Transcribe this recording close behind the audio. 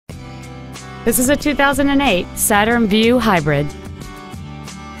This is a 2008 SATURN VUE Hybrid.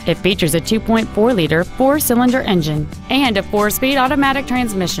 It features a 2.4-liter four-cylinder engine and a 4-speed automatic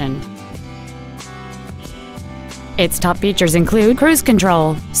transmission. Its top features include cruise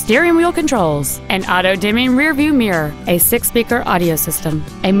control, steering wheel controls, an auto-dimming rear-view mirror, a 6-speaker audio system,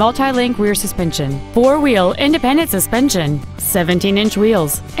 a multi-link rear suspension, 4-wheel independent suspension, 17-inch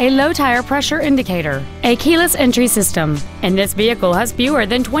wheels, a low tire pressure indicator, a keyless entry system, and this vehicle has fewer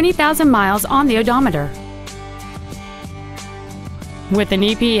than 20,000 miles on the odometer. With an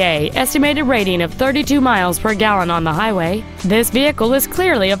EPA estimated rating of 32 miles per gallon on the highway, this vehicle is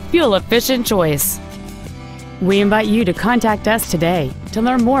clearly a fuel-efficient choice. We invite you to contact us today to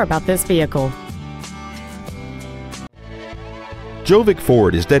learn more about this vehicle. Gjovik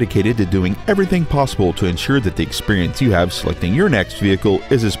Ford is dedicated to doing everything possible to ensure that the experience you have selecting your next vehicle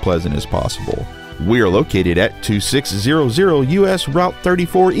is as pleasant as possible. We are located at 2600 US Route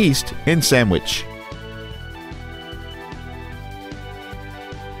 34 East in Sandwich.